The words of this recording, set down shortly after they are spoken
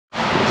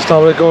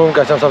अस्सलाम वालेकुम,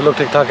 कैसे आप सब लोग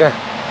ठीक ठाक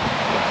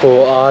हैं। तो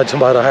आज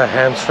हमारा है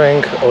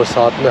हैमस्ट्रिंग और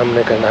साथ में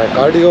हमने करना है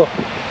कार्डियो।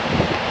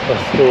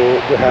 तो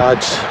जो है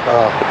आज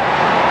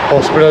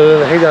हॉस्पिटल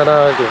नहीं जाना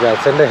क्योंकि आज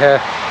संडे है।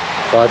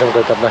 तो आज हम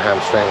करते हैं अपना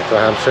हैमस्ट्रिंग। तो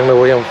हैमस्ट्रिंग में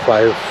वही हम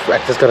 5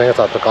 एक्सरसाइज करेंगे,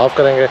 साथ में काफ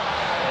करेंगे,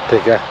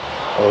 ठीक है।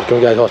 और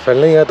क्योंकि आज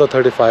हॉस्पिटल नहीं है तो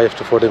 35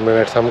 to 40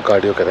 मिनट्स हम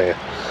कार्डियो करेंगे,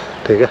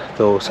 ठीक है।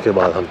 तो उसके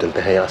बाद हम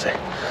चलते हैं यहाँ से।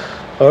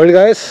 Alright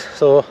guys,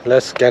 so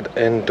let's get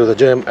into the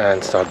gym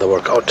and start the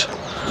workout.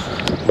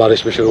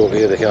 बारिश भी शुरू हो गई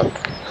है, देखिए आप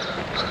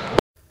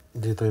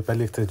जी। तो ये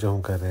पहली एक्सरसाइज जो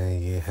हम कर रहे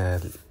हैं ये है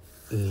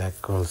leg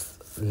curls,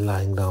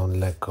 lying down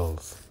leg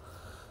curls,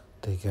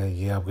 ठीक है।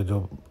 ये आपके जो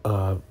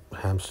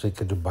हैमस्ट्रिंग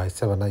के जो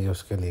बाइसेप बना ये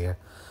उसके लिए है,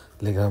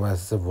 लेकिन हम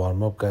ऐसे से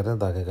वार्म अप कर रहे हैं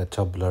ताकि एक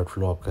अच्छा ब्लड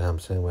फ्लो आपके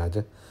हैमस्ट्रिंग में आ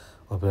जाए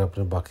और फिर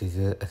अपने बाकी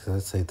के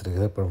एक्सरसाइज सही तरीके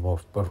से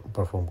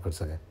परफॉर्म कर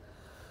सकें।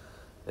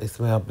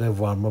 इसमें आपने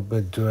वार्म अप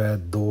में जो है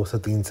 2 से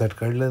 3 सेट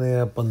कर लेने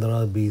हैं,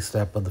 15-20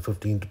 रैप,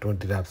 15 to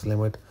 20 रैप्स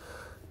लिमिट,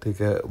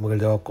 ठीक है। मगर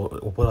जब आप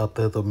ऊपर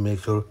आते हैं तो मेक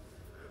श्योर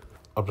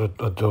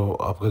अपने जो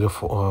आपका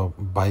जो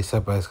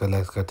बाइसेप है इसका,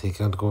 लेग्स का, ठीक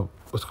है, उनको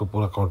उसको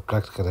पूरा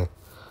कॉन्ट्रैक्ट करें,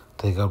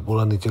 ठीक है, और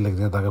पूरा नीचे लग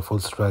जाए ताकि फुल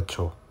स्ट्रेच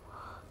हो,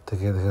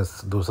 ठीक है।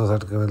 देखिए दूसरा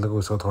सेट करने लगे,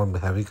 उसको थोड़ा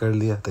हैवी कर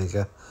लिया, ठीक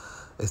है।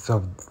 इसमें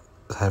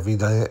आप हैवी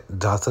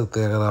जा सकते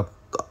हैं अगर आप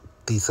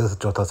तीसरे से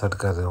चौथा सेट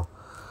कर रहे हो,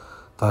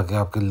 ताकि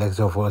आपके लेग्स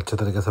जो फुल अच्छे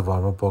तरीके से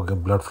वार्म अप हो गए,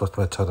 ब्लड फ्लो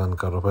में अच्छा रन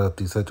करो, फिर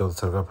तीसरे चौथे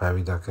सेट आप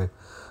हैवी जाके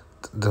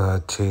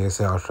 6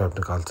 से 8 रैप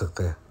निकाल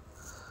सकते हैं,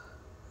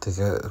 ठीक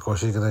है।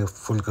 कोशिश करें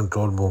फुल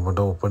कंट्रोल मूवमेंट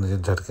हो, ऊपर नीचे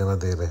झटके ना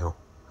दे रहे हो।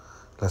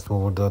 Let's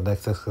move on to the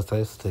next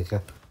exercise, ठीक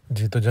है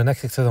जी। तो जो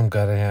नेक्स्ट एक्सरसाइज हम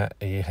कर रहे हैं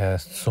ये है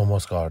सोमो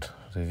स्क्वाट,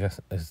 ठीक है।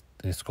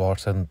 इस स्क्वाट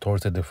से थोड़े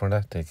से डिफरेंट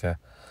है, ठीक है,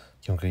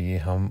 क्योंकि ये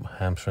हम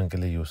हैमस्ट्रिंग के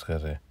लिए यूज़ कर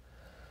रहे हैं,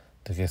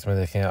 ठीक है। इसमें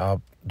देखें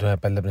आप जो है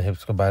पहले अपने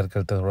हिप्स को बाहर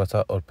करते हैं थोड़ा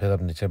सा और फिर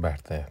आप नीचे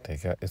बैठते हैं,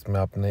 ठीक है। इसमें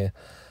आपने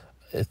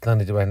इतना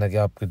नीचे बैठना कि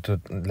आपकी जो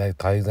लेग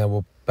थाइज हैं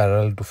वो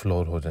पैरेलल टू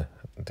फ्लोर हो जाए,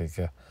 ठीक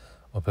है,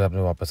 और फिर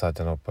आपने वापस आ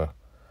जाना ऊपर।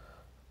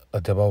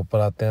 और जब आप ऊपर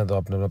आते हैं तो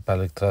आपने अपना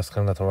पैल्विक थ्रस्ट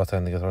करना, थोड़ा सा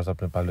नीचे, थोड़ा सा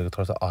अपने पैल्विक को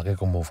थोड़ा सा आगे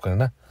को मूव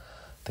करना,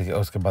 ठीक है।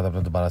 उसके बाद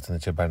आपने दोबारा से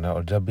नीचे बैठना है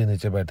और जब भी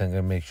नीचे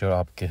बैठेंगे मेक श्योर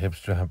आपके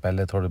हिप्स जो हैं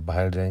पहले थोड़े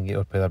बाहर जाएंगी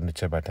और फिर आप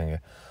नीचे बैठेंगे।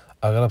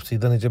 अगर आप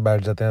सीधा नीचे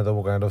बैठ जाते हैं तो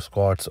वो काइंड ऑफ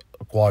स्क्वाट्स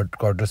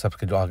क्वाड्रिसेप्स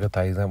के जो आगे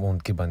थाइज हैं वो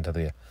उनकी बन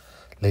जाती है,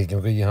 लेकिन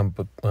क्योंकि ये हम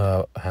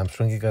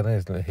हैमस्ट्रिंग की कर रहे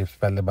हैं इसलिए हिप्स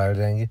पहले बाहर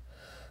जाएंगी,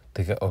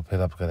 ठीक है, और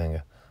फिर आप करेंगे।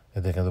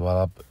 ये देखें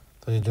दोबारा आप।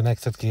 तो ये जो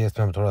नेक्स्ट सेट किया है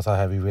इसमें हम थोड़ा सा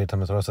हैवी वेट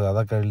हमें थोड़ा सा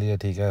ज़्यादा कर लिया,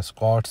 ठीक है।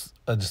 स्क्वाट्स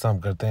जिस हम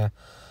करते हैं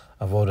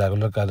वो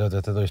रेगुलर कर रहे होते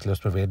थे तो इसलिए उस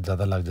पर वेट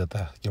ज़्यादा लग जाता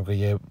है, क्योंकि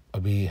ये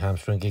अभी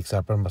हैमस्ट्रिंग की एक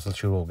सेपरेट मसल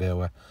शुरू हो गया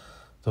हुआ है।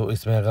 तो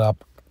इसमें अगर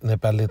आपने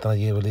पहले इतना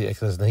ये वाली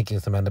एक्सरसाइज नहीं की,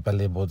 जैसे मैंने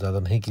पहले बहुत ज़्यादा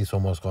नहीं की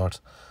सोमो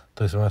स्क्वाट्स,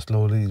 तो इसमें मैं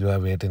स्लोली जो है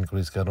वेट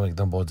इंक्रीज़ कर रहा हूँ,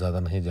 एकदम बहुत ज़्यादा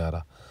नहीं जा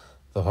रहा।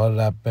 तो हर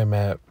रैप पे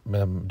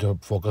मैं जो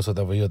फोकस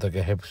होता है वही होता है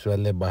कि हिप्स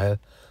पहले बाहर,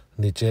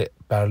 नीचे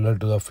पैरेलल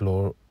टू द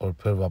फ्लोर और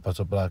फिर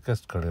वापस ऊपर आके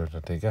खड़े हो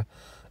जाए, ठीक है।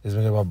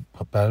 इसमें जब आप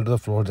पैरेलल टू द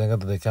फ्लोर जाएंगे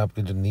तो देखिए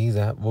आपकी जो नीज़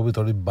हैं वो भी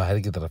थोड़ी बाहर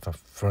की तरफ है,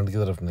 फ्रंट की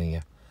तरफ नहीं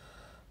है,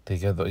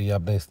 ठीक है। तो ये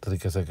आपने इस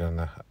तरीके से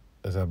करना है,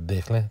 ऐसे आप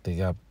देख लें, ठीक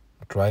है। आप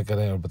ट्राई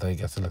करें और बताइए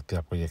कैसे लगती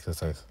है आपको ये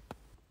एक्सरसाइज।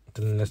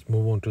 तो let's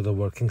move on to the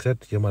working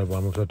set. ये हमारे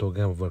वार्म अप सेट हो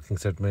गए हैं। वर्किंग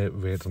सेट में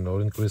वेट हमने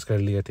और इंक्रीज़ कर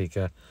लिया, ठीक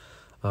है।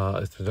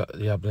 इसमें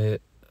ये आपने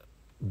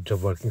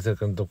जब वर्किंग सेट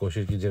करें तो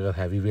कोशिश कीजिए अगर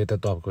हैवी वेट है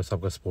तो आपके पास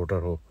आपका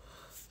सपोर्टर हो।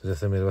 तो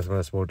जैसे मेरे पास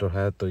मेरा सपोर्टर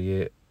है तो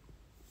ये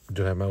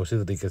जो है मैं उसी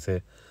तरीके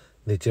से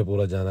नीचे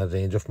पूरा जाना,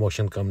 रेंज ऑफ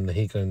मोशन कम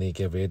नहीं करनी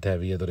कि वेट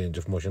हैवी है तो रेंज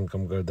ऑफ मोशन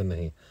कम कर दे,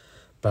 नहीं,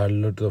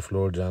 पैरेलल टू द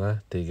फ्लोर जाना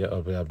है, ठीक है,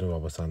 और फिर आपने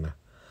वापस आना है।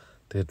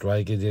 तो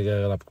ट्राई कीजिएगा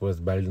अगर आपके पास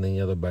बेल्ट नहीं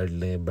है तो बेल्ट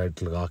लें,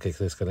 बेल्ट लगा के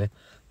एक्सरसाइज करें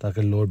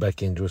ताकि लोअर बैक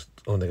की इंजरीज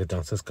होने के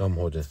चांसेस कम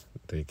हो जाए,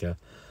 ठीक है।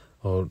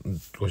 और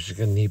कोशिश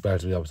करें नी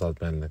पैड्स भी आप साथ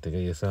पहन लें, ठीक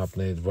है। जैसे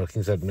आपने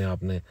वर्किंग सेट में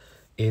आपने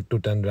 8 to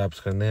 10 रैप्स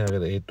करने हैं,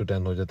 अगर 8 to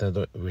 10 हो जाते हैं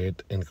तो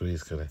वेट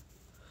इंक्रीज़ करें,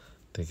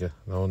 ठीक है।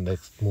 Now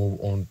next move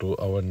on to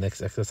our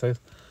next exercise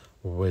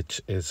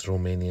which is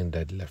Romanian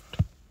dead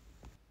lift.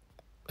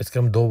 इसके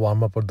हम 2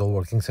 वार्म अप और 2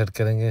 वर्किंग सेट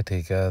करेंगे,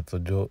 ठीक है। तो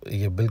जो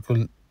ये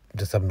बिल्कुल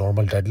जैसे आप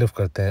नॉर्मल डेड लिफ्ट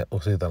करते हैं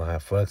उसी तरह है।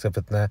 फ़र्क सिर्फ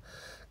इतना है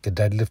कि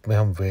डेड लिफ्ट में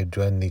हम वेट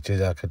जो है नीचे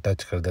जाकर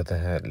टच कर देते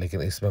हैं,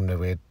 लेकिन इसमें हमने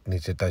वेट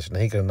नीचे टच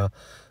नहीं करना।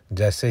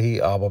 जैसे ही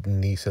आप अपनी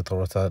नी से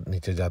थोड़ा सा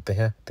नीचे जाते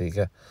हैं, ठीक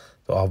है,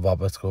 तो आप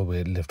वापस को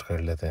वेट लिफ्ट कर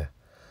लेते हैं,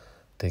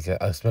 ठीक है।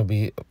 इसमें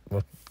भी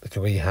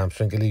क्योंकि ये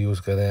हैमस्ट्रिंग के लिए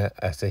यूज़ कर रहे हैं,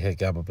 ऐसे है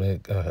कि आप अपने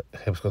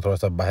हिप्स को थोड़ा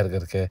सा बाहर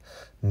करके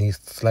नी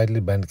स्लाइटली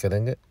बेंड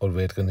करेंगे और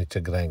वेट को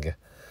नीचे गिराएंगे,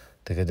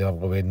 ठीक है। जब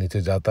आपका वेट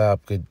नीचे जाता है,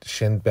 आपके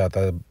शिन पे आता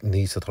है,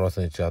 नी से थोड़ा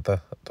सा नीचे आता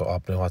है, तो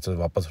आपने वहाँ से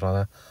वापस उठाना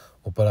है,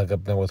 ऊपर आकर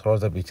अपने को थोड़ा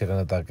सा पीछे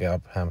करना ताकि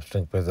आप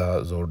हैमस्ट्रिंग पे ज़्यादा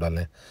जोर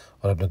डालें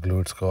और अपने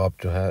ग्लूट्स को आप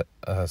जो है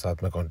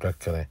साथ में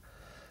कॉन्ट्रैक्ट करें,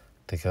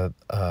 ठीक है।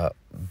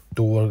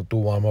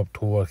 2 वार्म अप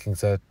 2 वर्किंग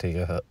सेट, ठीक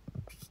है।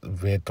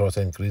 वेट थोड़ा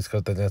सा इंक्रीज़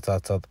करते जाएँ साथ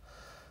साथ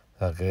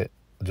ताकि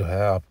जो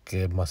है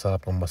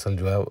आपका मसल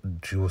जो है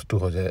यूज़ टू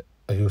हो जाए,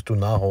 यूज़ टू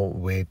ना हो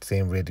वेट,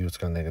 सेम वेट यूज़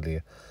करने के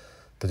लिए।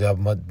 तो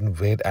जब आप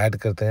वेट ऐड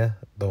करते हैं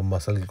तो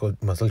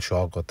मसल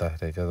शॉक होता है,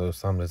 ठीक है। तो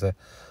उस सामने से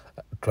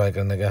ट्राई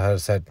करने के हर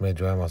सेट में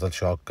जो है मसल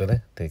शॉक करें,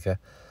 ठीक है।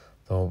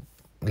 तो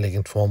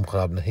लेकिन फॉर्म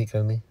ख़राब नहीं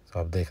करनी। तो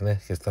आप देख लें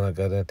किस तरह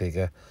कर रहे हैं, ठीक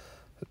है।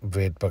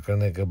 वेट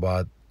पकड़ने के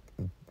बाद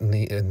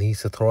नी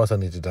से थोड़ा सा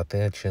नीचे जाते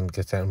हैं, चिन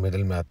के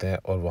मिडिल में आते हैं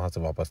और वहाँ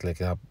से वापस,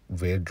 लेकिन आप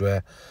वेट जो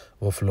है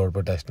वो फ्लोर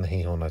पर टच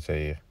नहीं होना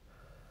चाहिए,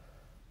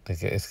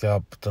 ठीक है। इसके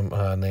आप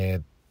ने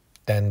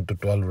 10 to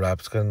 12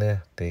 रैप्स करने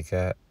हैं, ठीक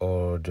है।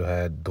 और जो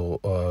है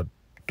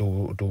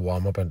to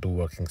warm up and 2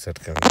 working set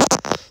करने हैं।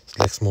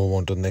 Let's move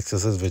on to next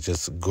exercise which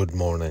is good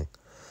morning,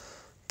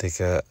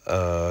 ठीक है।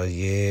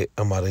 ये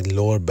हमारे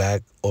लोअर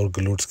बैक और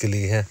ग्लूट्स के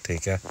लिए है,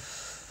 ठीक है।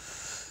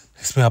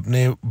 इसमें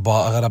आपने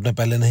अगर आपने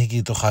पहले नहीं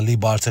की तो खाली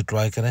बार से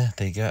ट्राई करें,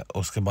 ठीक है।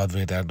 उसके बाद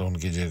वेट ऐड ऑन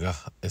कीजिएगा।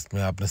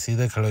 इसमें आपने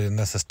सीधे खड़े हो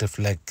जाना, स्टिफ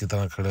लेग की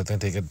तरह खड़े होते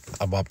हैं, ठीक है।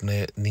 अब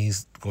आपने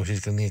नीज कोशिश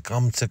करनी है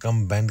कम से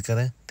कम बेंड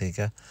करें, ठीक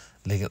है,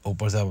 लेकिन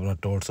ऊपर से आप अपना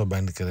टोर्सो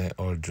बेंड करें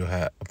और जो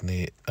है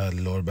अपनी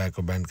लोअर बैक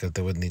को बेंड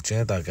करते हुए नीचे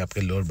हैं, ताकि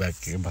आपके लोअर बैक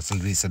के मसल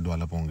रीसेट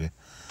डेवलप होंगे,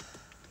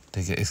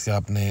 ठीक है। इसके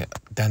आपने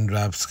 10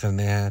 रैप्स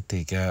करने हैं,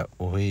 ठीक है।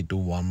 वही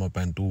 2 warm up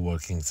and 2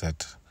 working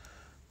set,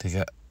 ठीक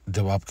है।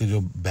 जब आपकी जो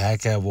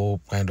बैक है वो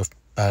kind of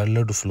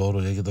parallel to floor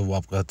हो जाएगी तो वो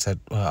आपका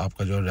सेट,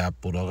 आपका जो रैप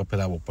पूरा होगा, फिर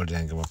आप ऊपर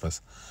जाएंगे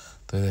वापस।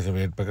 तो ये देखिए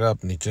वेट पकड़ा,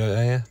 आप नीचे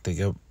आए हैं, ठीक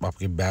है।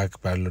 आपकी बैक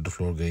पैरेलल टू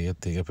फ्लोर गई है,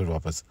 ठीक है, फिर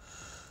वापस,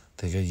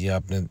 ठीक है। ये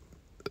आपने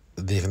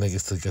देखने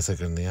किस तरीके से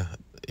करनी है,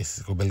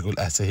 इसको बिल्कुल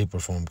ऐसे ही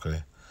परफॉर्म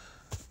करें।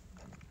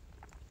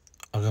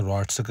 अगर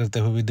रॉड से करते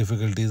हुए भी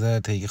डिफ़िकल्टीज़ है,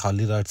 ठीक है,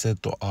 खाली रॉड से,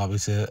 तो आप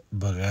इसे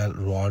बगैर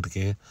रॉड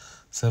के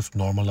सिर्फ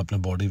नॉर्मल अपने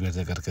बॉडी वेट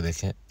से करके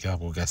देखें कि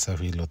आपको कैसा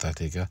फील होता है,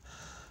 ठीक है।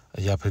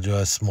 या फिर जो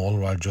है स्मॉल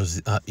रॉड जो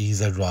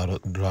ईजेड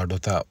रॉड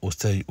होता है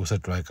उसे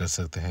ट्राई कर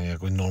सकते हैं, या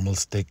कोई नॉर्मल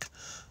स्टिक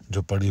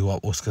जो पड़ी हुआ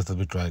उसके साथ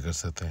भी ट्राई कर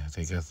सकते हैं,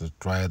 ठीक है। तो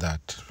try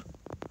that.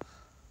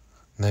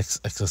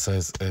 Next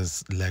exercise is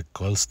leg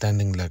curl,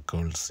 standing leg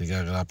curls, ठीक है।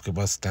 अगर आपके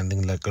पास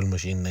स्टैंडिंग लेग कर्ल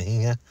मशीन नहीं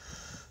है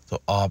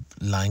तो आप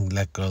लाइंग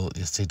लेग कर्ल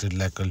या सीटेड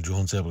लेग कर्ल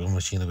जो से आपकी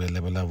मशीन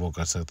अवेलेबल है वो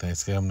कर सकते हैं।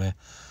 इसके हमने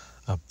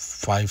अब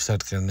 5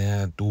 सेट करने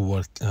हैं,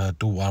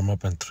 2 warm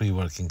up and 3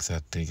 working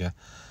set, ठीक है।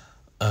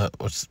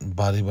 उस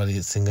बारी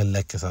बारी सिंगल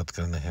लेग के साथ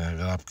करने हैं।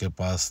 अगर आपके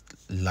पास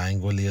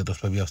लाइंग वाली है तो उस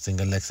पर भी आप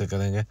सिंगल लेग से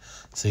करेंगे,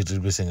 सीटेड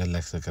भी सिंगल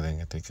लेग से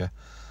करेंगे, ठीक है।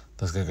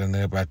 तो इसका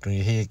करने का पैटर्न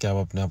यही है कि आप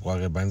अपने आप को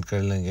आगे बेंड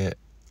कर लेंगे,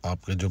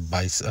 आपके जो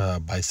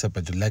बाइसेप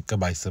है, जो लेग का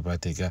बाइसेप है,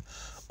 ठीक है,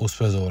 उस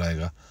पर जोर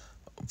आएगा।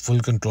 फुल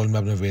कंट्रोल में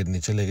आपने वेट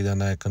नीचे लेके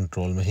जाना है,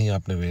 कंट्रोल में ही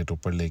आपने वेट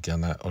ऊपर लेके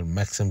आना है, और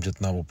मैक्सिमम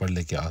जितना आप ऊपर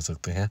लेके आ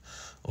सकते हैं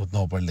उतना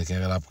ऊपर लेके।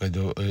 अगर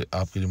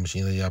आपकी जो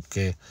मशीन है ये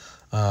आपके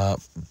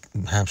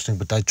हैमस्ट्रिंग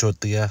पे टच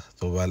होती है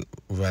तो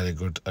वेरी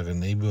गुड, अगर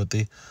नहीं भी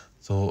होती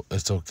तो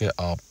इट्स ओके,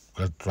 आप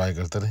ट्राई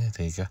करते रहें,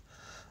 ठीक है।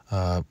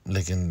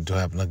 लेकिन जो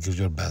है अपना गिव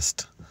योर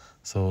बेस्ट।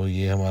 सो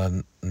ये हमारा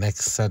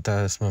नेक्स्ट सेट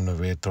है, इसमें हमने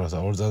वेट थोड़ा सा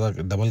और ज़्यादा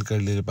डबल कर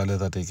लिया पहले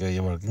था, ठीक है। ये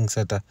वर्किंग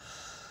सेट है,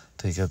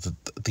 ठीक है। तो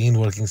 3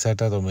 वर्किंग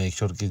सेट है, तो मेक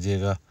श्योर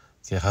कीजिएगा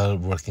कि हर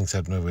वर्किंग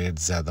सेट में वेट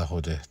ज़्यादा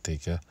हो जाए,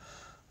 ठीक है।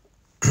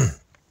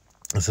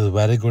 This is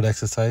very good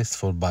exercise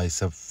for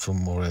bicep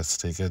femoris,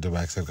 ठीक है। जो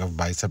बैक साइड का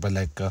बाइसेप है,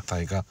 लेग का,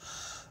 थाई का,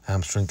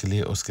 हैमस्ट्रिंग के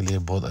लिए, उसके लिए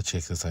बहुत अच्छी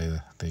एक्सरसाइज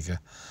है, ठीक है।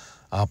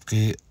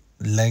 आपकी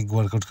लेग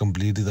वर्कआउट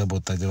कंप्लीट ही तब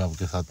होता है जब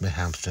आपके साथ में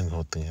हैमस्ट्रिंग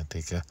होती हैं,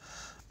 ठीक है।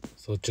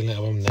 सो चलें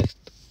अब हम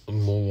next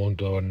move on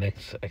to our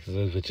next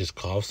exercise which is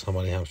carbs.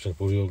 हमारी हैमस्ट्रिंग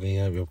पूरी हो गई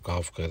है, अभी आप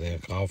काफ कर रहे हैं।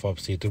 काफ आप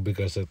सीटेड भी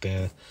कर सकते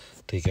हैं,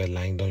 ठीक है,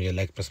 लाइंग डाउन या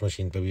लेग प्रेस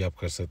मशीन पे भी आप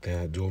कर सकते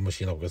हैं, जो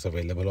मशीन आपके पास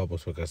अवेलेबल हो आप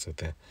उस पर कर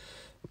सकते हैं।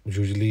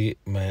 यूजुअली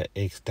मैं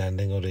एक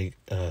स्टैंडिंग और एक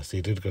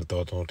सीटेड करता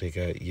होता हूँ, ठीक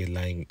है। ये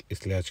लाइंग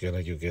इसलिए आज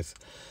कहना क्योंकि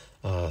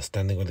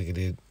स्टैंडिंग वाले के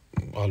लिए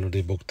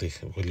ऑलरेडी बुक थी,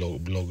 कोई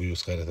लोग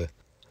यूज़ कर रहे थे।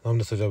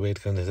 हमने सोचा वेट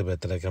करने से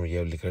बेहतर है कि हम ये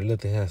वाली कर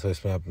लेते हैं। सो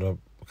इसमें आपने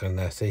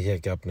करना ऐसे ही है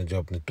कि आपने जो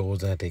अपने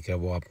टोज़ हैं, ठीक है,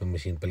 वो आपने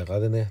मशीन पे लगा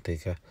देने हैं,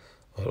 ठीक है।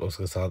 और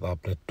उसके साथ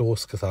आपने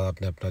टोस के साथ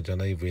आपने अपना जो है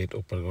ना ये वेट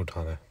ऊपर को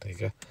उठाना है,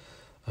 ठीक है।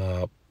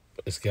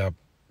 इसके आप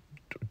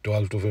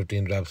 12 to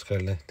 15 रैप्स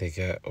कर लें, ठीक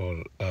है,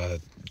 और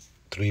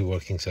 3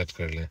 वर्किंग सेट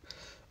कर लें।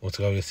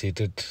 उसके बाद ये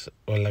सीटेड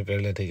वाला कर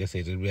लें, ठीक है।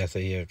 सीटेड भी ऐसा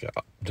ही है कि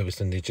आप जब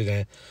इससे नीचे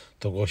जाएँ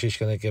तो कोशिश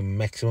करें कि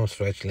मैक्सिमम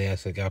स्ट्रेच लें,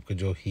 ऐसे कि आपके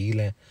जो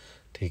हील हैं,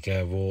 ठीक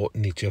है, वो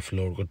नीचे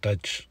फ्लोर को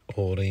टच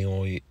हो रही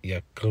हो या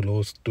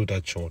क्लोज टू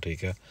टच हो,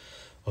 ठीक है।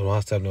 और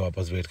वहाँ से आपने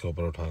वापस वेट के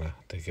ऊपर उठाना है,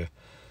 ठीक है।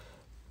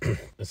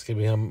 इसके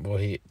भी हम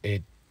वही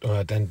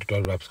 10 to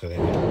 12 रैप्स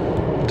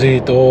करेंगे जी।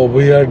 तो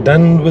we are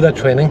done with the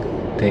training,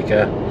 ठीक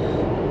है।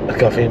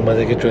 काफ़ी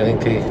मज़े की ट्रेनिंग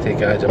थी, ठीक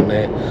है। आज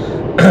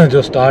हमने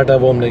जो स्टार्ट है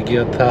वो हमने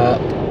किया था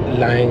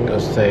लाइंग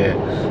उससे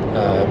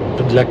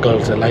लेग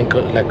कर्ल से,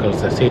 लेग कर्ल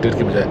से सीटेड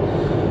की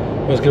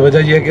बजाय। उसकी वजह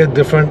यह है कि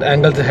डिफरेंट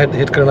एंगल से हेड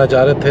हिट करना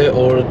चाह रहे थे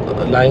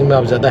और लाइंग में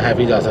आप ज़्यादा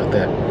हैवी जा सकते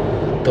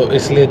हैं, तो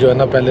इसलिए जो है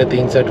ना पहले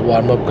 3 सेट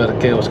वार्म अप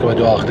करके उसके बाद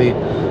जो आखिरी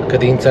के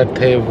 3 सेट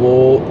थे वो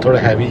थोड़े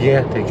हैवी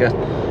हैं, ठीक है।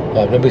 तो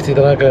आपने भी इसी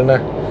तरह करना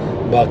है।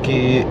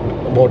 बाकी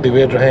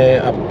मोटिवेट रहें,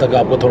 अब तक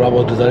आपको थोड़ा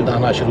बहुत रिज़ल्ट नज़र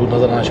आना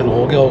शुरू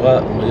हो गया होगा,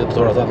 मुझे तो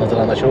थोड़ा सा नज़र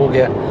आना शुरू हो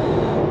गया।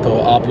 तो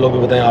आप लोग भी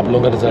बताएं आप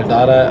लोगों का रिज़ल्ट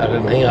आ रहा है, अगर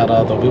नहीं आ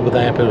रहा तो भी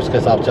बताएं, फिर उसके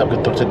हिसाब से आपकी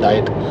थोड़ी सी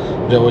डाइट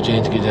जो है वो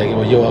चेंज की जाएगी।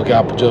 वो ये होगा कि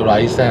आप जो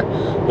राइस हैं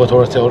वो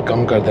थोड़े से और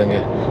कम कर देंगे,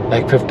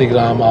 लाइक 50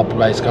 ग्राम आप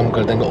राइस कम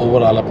कर देंगे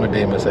ओवरऑल अपने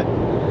डे में से,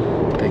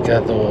 ठीक है।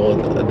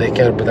 तो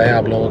देखें और बताएं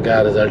आप लोगों को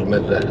क्या रिज़ल्ट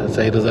मिल रहा है।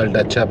 सही रिज़ल्ट,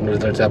 अच्छा अपने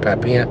रिज़ल्ट से आप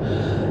हैप्पी हैं,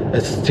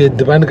 इस चीज़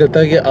डिपेंड करता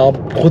है कि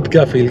आप खुद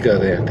क्या फील कर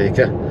रहे हैं। ठीक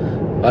है,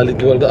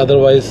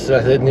 अदरवाइज़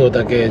ऐसे नहीं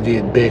होता कि जी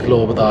देख लो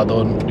बता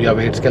दो, या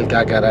वेट स्केल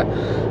क्या कह रहा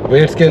है।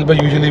 वेट स्केल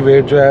पर यूजुअली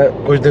वेट जो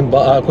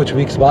है कुछ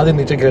वीक्स बाद ही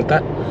नीचे गिरता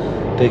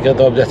है। ठीक है,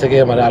 तो अब जैसे कि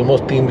हमारे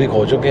ऑलमोस्ट 3 वीक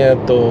हो चुके हैं,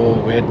 तो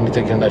वेट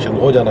नीचे गिरना शुरू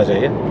हो जाना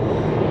चाहिए।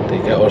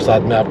 ठीक है, और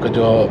साथ में आपका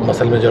जो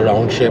मसल में जो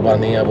राउंड शेप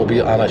आनी है वो भी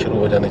आना शुरू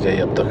हो जानी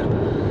चाहिए अब तक।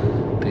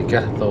 ठीक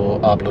है,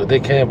 तो आप लोग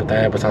देखें,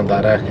 बताएं पसंद आ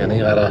रहा है या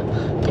नहीं आ रहा।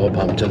 तो अब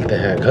हम चलते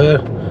हैं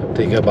घर।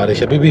 ठीक है,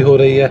 बारिश अभी भी हो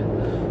रही है,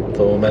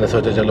 तो मैंने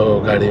सोचा चलो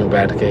गाड़ी में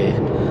बैठ के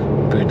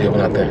वीडियो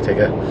बनाते हैं। ठीक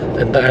है,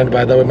 in the end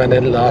by the way मैंने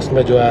लास्ट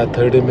में जो है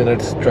 30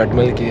 मिनट्स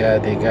ट्रेडमिल किया है।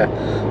 ठीक है,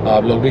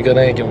 आप लोग भी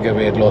करें क्योंकि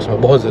वेट लॉस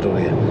में बहुत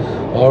ज़रूरी है।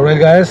 ऑलराइट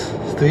गाइस,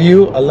 सी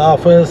यू, अल्लाह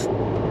हाफ़िज़,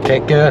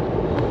 टेक केयर।